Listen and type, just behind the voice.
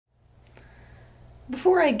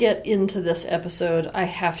Before I get into this episode, I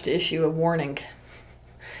have to issue a warning.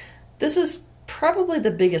 This is probably the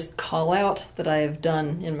biggest call-out that I have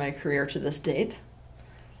done in my career to this date.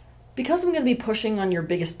 Because I'm going to be pushing on your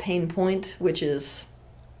biggest pain point, which is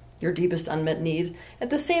your deepest unmet need, at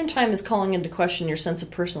the same time as calling into question your sense of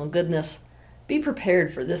personal goodness, be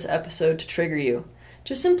prepared for this episode to trigger you.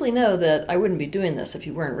 Just simply know that I wouldn't be doing this if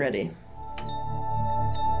you weren't ready.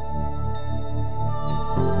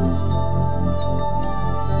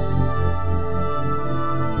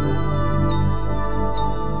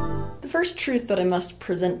 The first truth that I must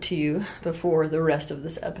present to you before the rest of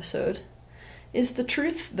this episode is the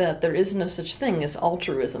truth that there is no such thing as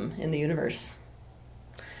altruism in the universe.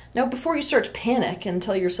 Now, before you start to panic and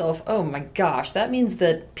tell yourself, oh my gosh, that means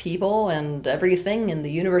that people and everything in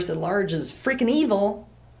the universe at large is freaking evil,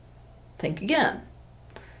 think again.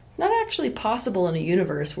 It's not actually possible in a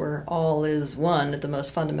universe where all is one at the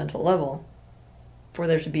most fundamental level for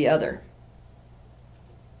there to be other.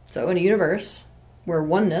 So in a universe where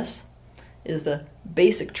oneness is the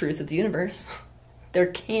basic truth of the universe, there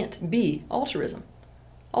can't be altruism.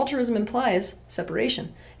 Altruism implies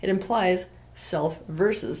separation. It implies self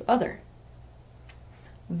versus other.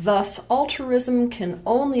 Thus, altruism can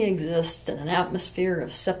only exist in an atmosphere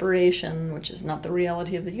of separation, which is not the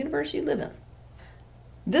reality of the universe you live in.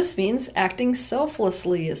 This means acting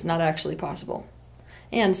selflessly is not actually possible.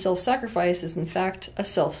 And self-sacrifice is in fact a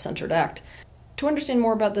self-centered act. To understand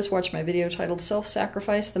more about this, watch my video titled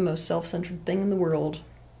Self-Sacrifice, the Most Self-Centered Thing in the World.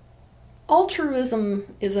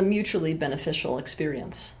 Altruism is a mutually beneficial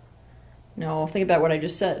experience. Now, think about what I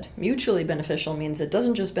just said. Mutually beneficial means it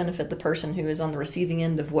doesn't just benefit the person who is on the receiving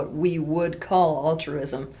end of what we would call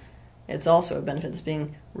altruism. It's also a benefit that's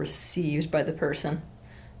being received by the person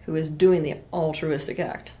who is doing the altruistic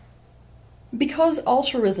act. Because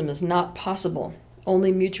altruism is not possible,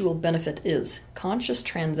 only mutual benefit is. Conscious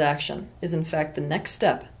transaction is in fact the next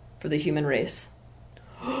step for the human race.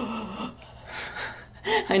 I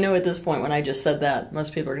know at this point when I just said that,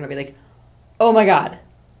 most people are going to be like, oh my god,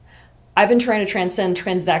 I've been trying to transcend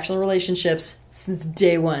transactional relationships since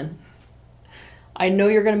day one. I know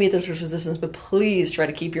you're going to meet this resistance, but please try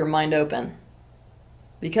to keep your mind open.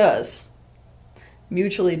 Because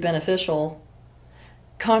mutually beneficial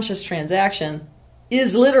conscious transaction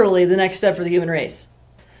is literally the next step for the human race.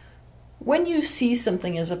 When you see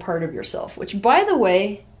something as a part of yourself, which by the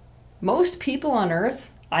way, most people on Earth,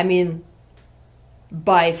 I mean,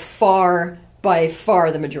 by far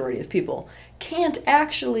the majority of people, can't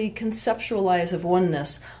actually conceptualize of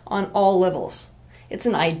oneness on all levels. It's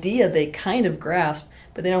an idea they kind of grasp,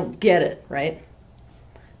 but they don't get it, right?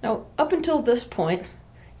 Now, up until this point,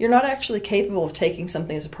 you're not actually capable of taking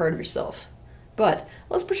something as a part of yourself. But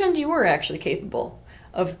let's pretend you were actually capable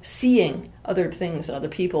of seeing other things and other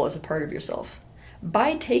people as a part of yourself.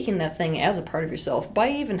 By taking that thing as a part of yourself, by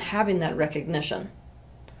even having that recognition,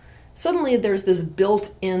 suddenly there's this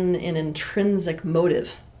built-in and intrinsic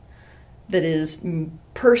motive that is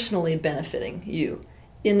personally benefiting you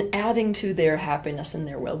in adding to their happiness and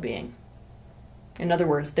their well-being. In other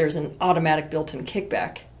words, there's an automatic built-in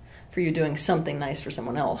kickback for you doing something nice for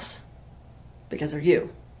someone else because they're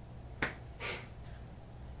you.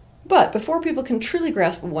 But before people can truly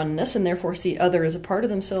grasp oneness and therefore see other as a part of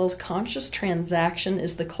themselves, conscious transaction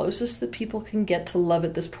is the closest that people can get to love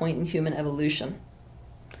at this point in human evolution.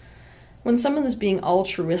 When someone is being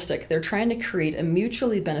altruistic, they're trying to create a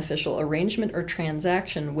mutually beneficial arrangement or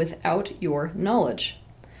transaction without your knowledge.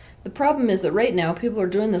 The problem is that right now people are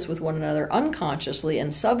doing this with one another unconsciously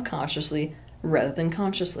and subconsciously rather than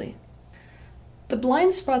consciously. The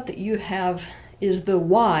blind spot that you have is the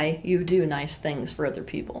why you do nice things for other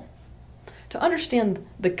people. To understand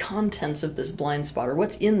the contents of this blind spot, or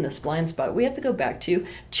what's in this blind spot, we have to go back to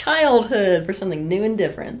childhood for something new and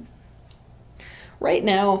different. Right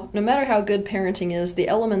now, no matter how good parenting is, the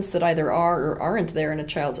elements that either are or aren't there in a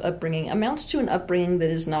child's upbringing amounts to an upbringing that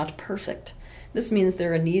is not perfect. This means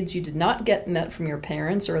there are needs you did not get met from your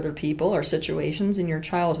parents or other people or situations in your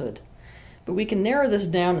childhood. But we can narrow this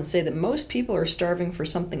down and say that most people are starving for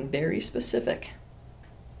something very specific.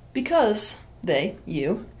 Because they,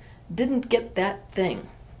 you, didn't get that thing.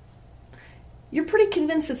 You're pretty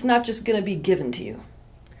convinced it's not just going to be given to you.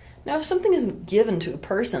 Now, if something isn't given to a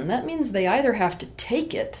person, that means they either have to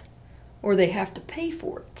take it or they have to pay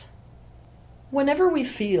for it. Whenever we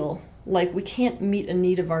feel like we can't meet a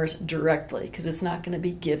need of ours directly because it's not going to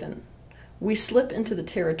be given, we slip into the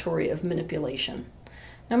territory of manipulation.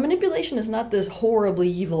 Now, manipulation is not this horribly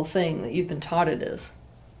evil thing that you've been taught it is.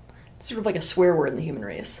 It's sort of like a swear word in the human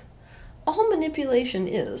race. All manipulation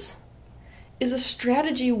is is a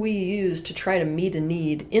strategy we use to try to meet a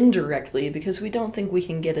need indirectly because we don't think we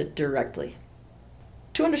can get it directly.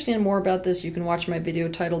 To understand more about this, you can watch my video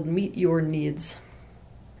titled Meet Your Needs.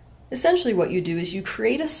 Essentially what you do is you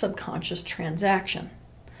create a subconscious transaction,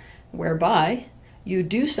 whereby you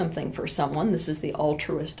do something for someone, this is the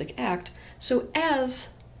altruistic act, so as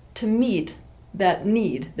to meet that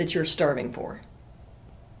need that you're starving for.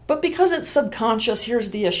 But because it's subconscious,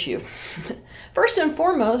 here's the issue. First and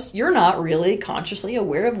foremost, you're not really consciously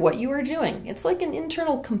aware of what you are doing. It's like an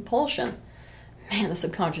internal compulsion. Man, the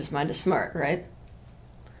subconscious mind is smart, right?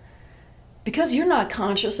 Because you're not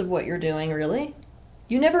conscious of what you're doing, really,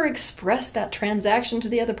 you never express that transaction to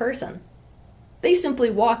the other person. They simply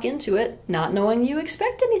walk into it not knowing you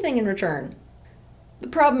expect anything in return. The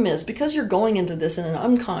problem is, because you're going into this in an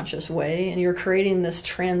unconscious way and you're creating this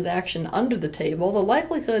transaction under the table, the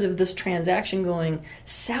likelihood of this transaction going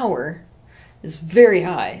sour is very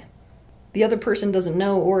high. The other person doesn't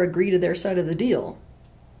know or agree to their side of the deal.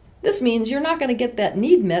 This means you're not going to get that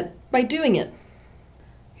need met by doing it.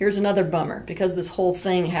 Here's another bummer. Because this whole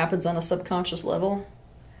thing happens on a subconscious level,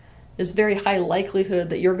 there's very high likelihood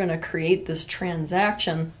that you're going to create this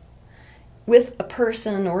transaction with a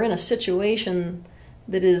person or in a situation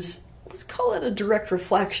that is, let's call it a direct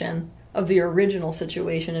reflection of the original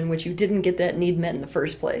situation in which you didn't get that need met in the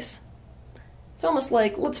first place. It's almost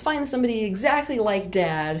like, let's find somebody exactly like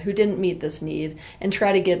Dad who didn't meet this need and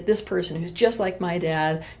try to get this person who's just like my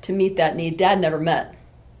dad to meet that need Dad never met.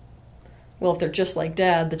 Well, if they're just like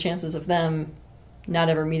Dad, the chances of them not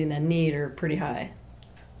ever meeting that need are pretty high.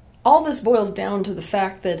 All this boils down to the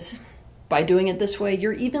fact that by doing it this way,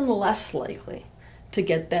 you're even less likely to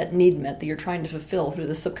get that need met that you're trying to fulfill through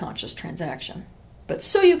the subconscious transaction. But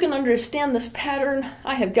so you can understand this pattern,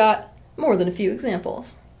 I have got more than a few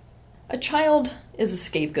examples. A child is a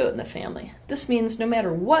scapegoat in the family. This means no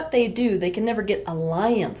matter what they do, they can never get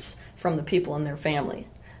alliance from the people in their family.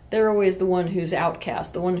 They're always the one who's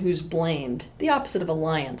outcast, the one who's blamed. The opposite of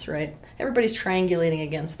alliance, right? Everybody's triangulating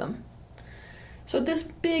against them. So this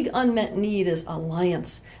big unmet need is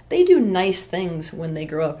alliance. They do nice things when they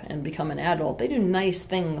grow up and become an adult. They do nice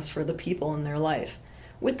things for the people in their life,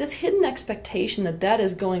 with this hidden expectation that that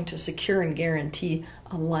is going to secure and guarantee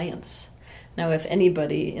alliance. Now, if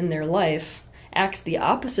anybody in their life acts the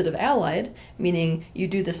opposite of allied, meaning you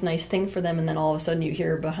do this nice thing for them and then all of a sudden you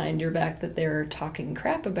hear behind your back that they're talking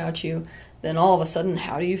crap about you, then all of a sudden,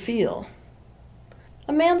 how do you feel?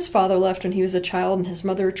 A man's father left when he was a child, and his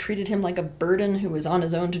mother treated him like a burden who was on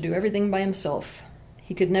his own to do everything by himself.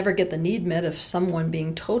 He could never get the need met of someone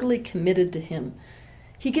being totally committed to him.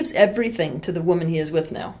 He gives everything to the woman he is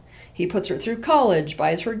with now. He puts her through college,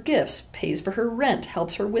 buys her gifts, pays for her rent,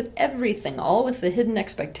 helps her with everything, all with the hidden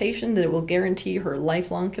expectation that it will guarantee her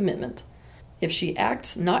lifelong commitment. If she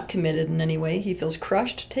acts not committed in any way, he feels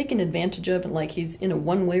crushed, taken advantage of, and like he's in a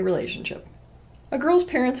one-way relationship. A girl's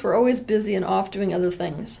parents were always busy and off doing other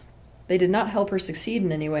things. They did not help her succeed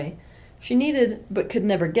in any way. She needed, but could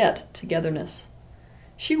never get, togetherness.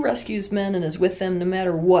 She rescues men and is with them no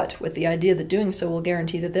matter what, with the idea that doing so will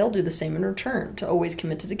guarantee that they'll do the same in return, to always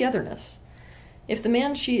commit to togetherness. If the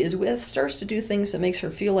man she is with starts to do things that makes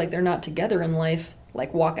her feel like they're not together in life,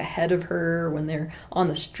 like walk ahead of her when they're on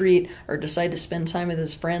the street, or decide to spend time with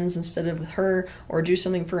his friends instead of with her, or do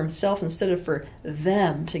something for himself instead of for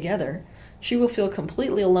them together, she will feel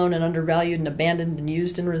completely alone and undervalued and abandoned and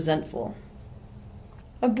used and resentful.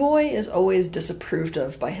 A boy is always disapproved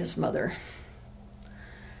of by his mother.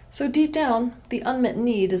 So deep down, the unmet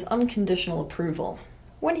need is unconditional approval.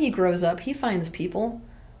 When he grows up, he finds people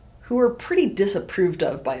who are pretty disapproved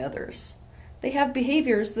of by others. They have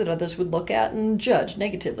behaviors that others would look at and judge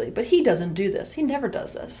negatively, but he doesn't do this. He never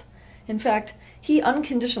does this. In fact, he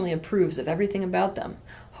unconditionally approves of everything about them,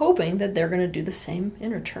 hoping that they're going to do the same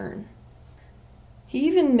in return. He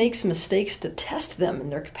even makes mistakes to test them in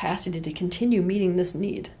their capacity to continue meeting this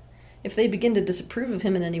need. If they begin to disapprove of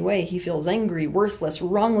him in any way, he feels angry, worthless,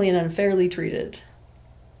 wrongly and unfairly treated.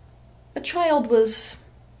 A child was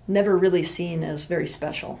never really seen as very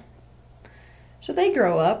special. So they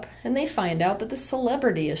grow up and they find out that the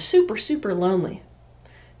celebrity is super, super lonely.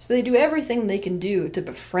 So they do everything they can do to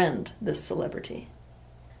befriend this celebrity.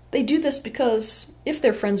 They do this because if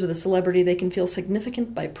they're friends with a celebrity, they can feel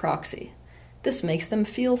significant by proxy. This makes them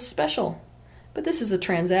feel special. But this is a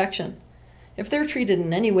transaction. If they're treated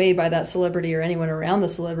in any way by that celebrity or anyone around the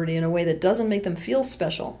celebrity in a way that doesn't make them feel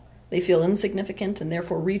special, they feel insignificant and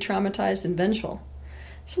therefore re-traumatized and vengeful.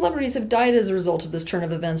 Celebrities have died as a result of this turn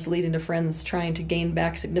of events, leading to friends trying to gain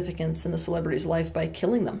back significance in the celebrity's life by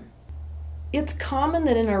killing them. It's common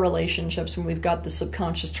that in our relationships, when we've got the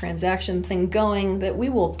subconscious transaction thing going, that we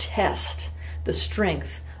will test the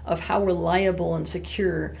strength of how reliable and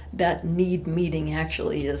secure that need meeting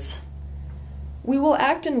actually is. We will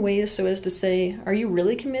act in ways so as to say, are you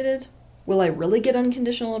really committed? Will I really get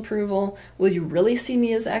unconditional approval? Will you really see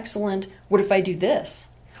me as excellent? What if I do this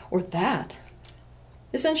or that?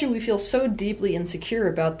 Essentially, we feel so deeply insecure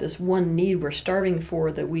about this one need we're starving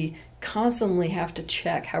for that we constantly have to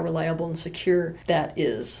check how reliable and secure that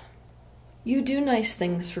is. You do nice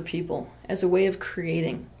things for people as a way of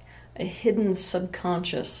creating a hidden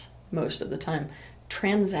subconscious, most of the time,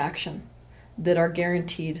 transaction that are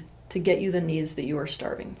guaranteed to get you the needs that you are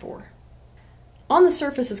starving for. On the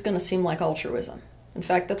surface, it's going to seem like altruism. In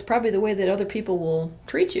fact, that's probably the way that other people will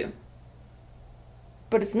treat you.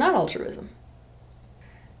 But it's not altruism.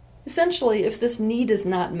 Essentially, if this need is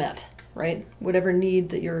not met, right, whatever need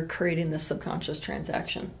that you're creating this subconscious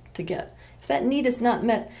transaction to get, if that need is not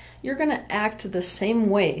met, you're going to act the same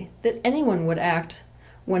way that anyone would act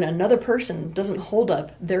when another person doesn't hold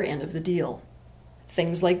up their end of the deal.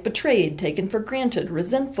 Things like betrayed, taken for granted,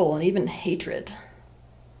 resentful, and even hatred.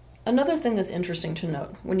 Another thing that's interesting to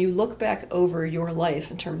note, when you look back over your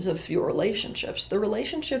life in terms of your relationships, the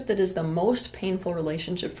relationship that is the most painful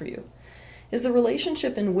relationship for you is the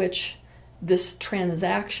relationship in which this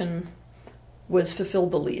transaction was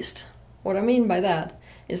fulfilled the least. What I mean by that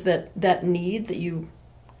is that that need that you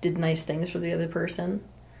did nice things for the other person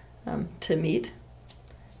to meet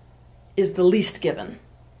is the least given.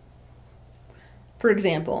 For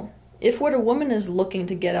example, if what a woman is looking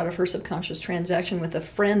to get out of her subconscious transaction with a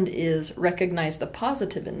friend is recognize the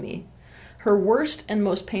positive in me, her worst and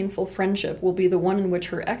most painful friendship will be the one in which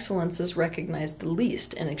her excellence is recognized the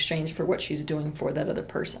least in exchange for what she's doing for that other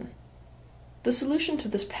person. The solution to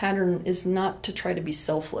this pattern is not to try to be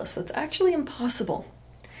selfless. That's actually impossible.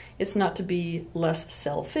 It's not to be less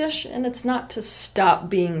selfish, and it's not to stop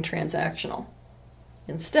being transactional.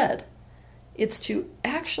 Instead, it's to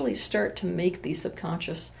actually start to make these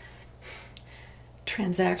subconscious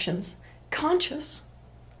transactions conscious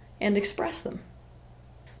and express them.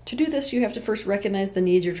 To do this, you have to first recognize the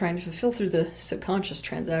need you're trying to fulfill through the subconscious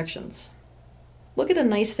transactions. Look at a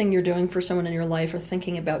nice thing you're doing for someone in your life or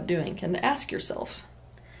thinking about doing, and ask yourself,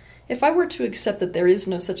 if I were to accept that there is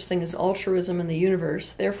no such thing as altruism in the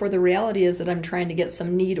universe, therefore the reality is that I'm trying to get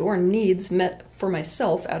some need or needs met for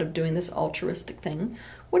myself out of doing this altruistic thing,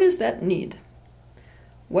 what is that need?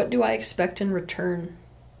 What do I expect in return?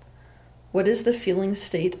 What is the feeling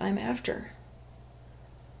state I'm after?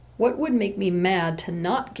 What would make me mad to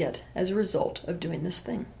not get as a result of doing this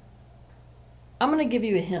thing? I'm going to give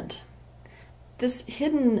you a hint. This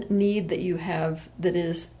hidden need that you have that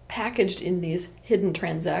is packaged in these hidden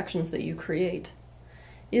transactions that you create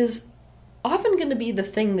is often going to be the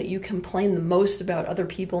thing that you complain the most about other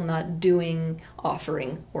people not doing,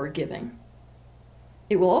 offering, or giving.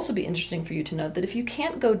 It will also be interesting for you to note that if you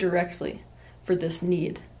can't go directly for this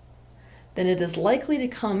need, then it is likely to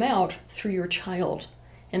come out through your child,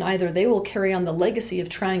 and either they will carry on the legacy of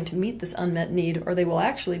trying to meet this unmet need, or they will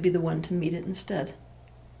actually be the one to meet it instead.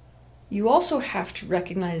 You also have to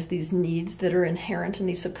recognize these needs that are inherent in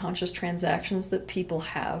these subconscious transactions that people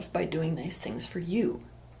have by doing nice things for you.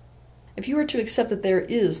 If you were to accept that there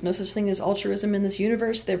is no such thing as altruism in this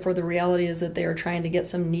universe, therefore the reality is that they are trying to get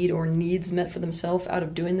some need or needs met for themselves out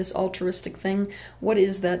of doing this altruistic thing, what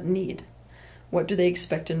is that need? What do they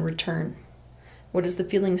expect in return? What is the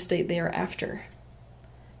feeling state they are after?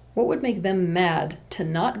 What would make them mad to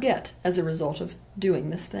not get as a result of doing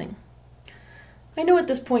this thing? I know at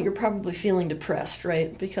this point you're probably feeling depressed,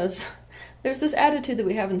 right? Because there's this attitude that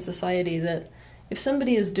we have in society that if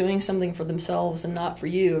somebody is doing something for themselves and not for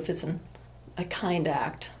you, if it's a kind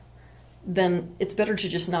act, then it's better to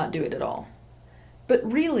just not do it at all. But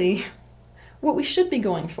really, what we should be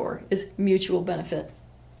going for is mutual benefit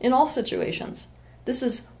in all situations. This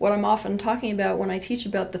is what I'm often talking about when I teach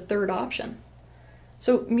about the third option.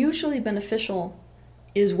 So mutually beneficial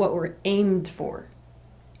is what we're aimed for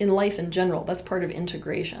in life in general. That's part of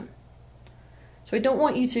integration. So I don't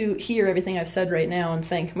want you to hear everything I've said right now and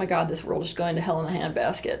think, my God, this world is going to hell in a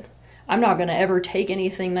handbasket. I'm not going to ever take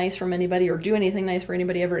anything nice from anybody or do anything nice for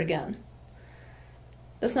anybody ever again.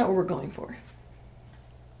 That's not what we're going for.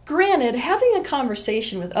 Granted, having a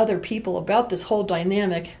conversation with other people about this whole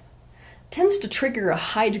dynamic tends to trigger a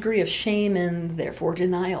high degree of shame and therefore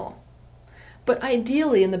denial. But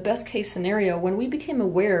ideally, in the best case scenario, when we became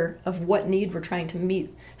aware of what need we're trying to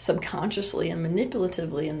meet subconsciously and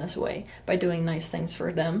manipulatively in this way by doing nice things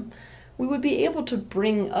for them, we would be able to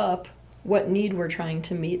bring up what need we're trying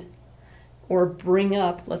to meet, or bring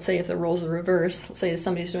up, let's say if the roles are reversed, let's say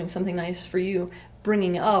somebody's doing something nice for you,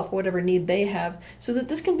 bringing up whatever need they have so that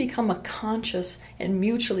this can become a conscious and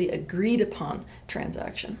mutually agreed upon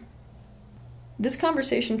transaction. This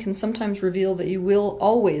conversation can sometimes reveal that you will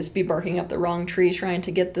always be barking up the wrong tree trying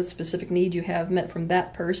to get the specific need you have met from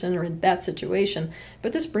that person or in that situation,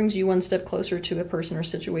 but this brings you one step closer to a person or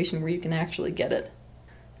situation where you can actually get it.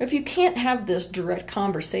 If you can't have this direct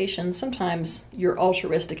conversation, sometimes your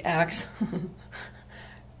altruistic acts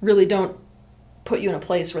really don't put you in a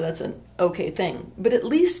place where that's an okay thing, but at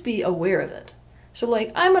least be aware of it. So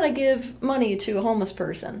like, I'm going to give money to a homeless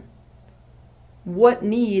person. What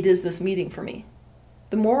need is this meeting for me?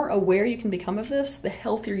 The more aware you can become of this, the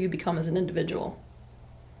healthier you become as an individual.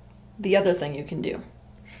 The other thing you can do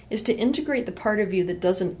is to integrate the part of you that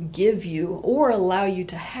doesn't give you or allow you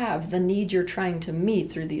to have the need you're trying to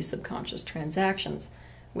meet through these subconscious transactions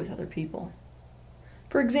with other people.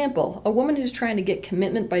 For example, a woman who's trying to get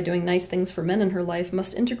commitment by doing nice things for men in her life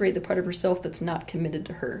must integrate the part of herself that's not committed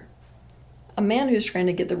to her. A man who's trying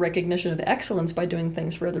to get the recognition of excellence by doing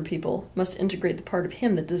things for other people must integrate the part of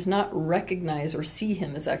him that does not recognize or see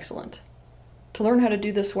him as excellent. To learn how to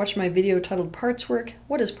do this, watch my video titled Parts Work,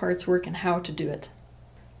 What is Parts Work and How to Do It.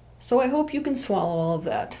 So I hope you can swallow all of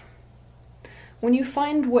that. When you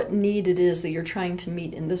find what need it is that you're trying to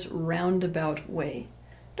meet in this roundabout way,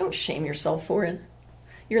 don't shame yourself for it.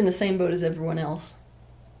 You're in the same boat as everyone else.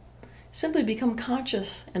 Simply become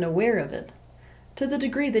conscious and aware of it, to the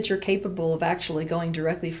degree that you're capable of actually going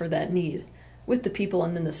directly for that need, with the people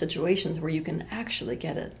and in the situations where you can actually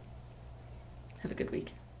get it. Have a good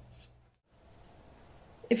week.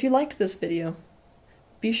 If you liked this video,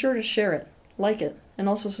 be sure to share it, like it, and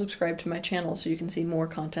also subscribe to my channel so you can see more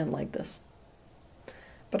content like this.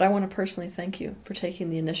 But I want to personally thank you for taking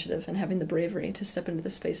the initiative and having the bravery to step into the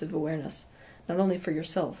space of awareness, not only for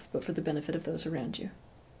yourself, but for the benefit of those around you.